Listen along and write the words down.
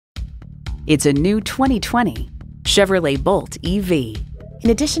It's a new 2020 Chevrolet Bolt EV.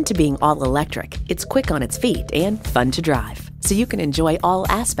 In addition to being all electric, it's quick on its feet and fun to drive, so you can enjoy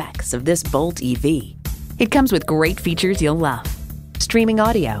all aspects of this Bolt EV. It comes with great features you'll love: streaming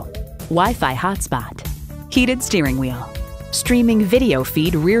audio, Wi-Fi hotspot, heated steering wheel, streaming video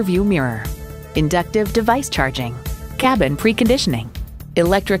feed rear view mirror, inductive device charging, cabin preconditioning,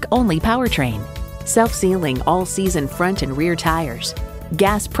 electric-only powertrain, self-sealing all-season front and rear tires,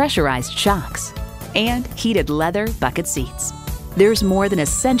 gas pressurized shocks, and heated leather bucket seats. There's more than a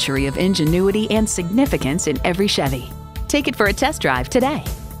century of ingenuity and significance in every Chevy. Take it for a test drive today.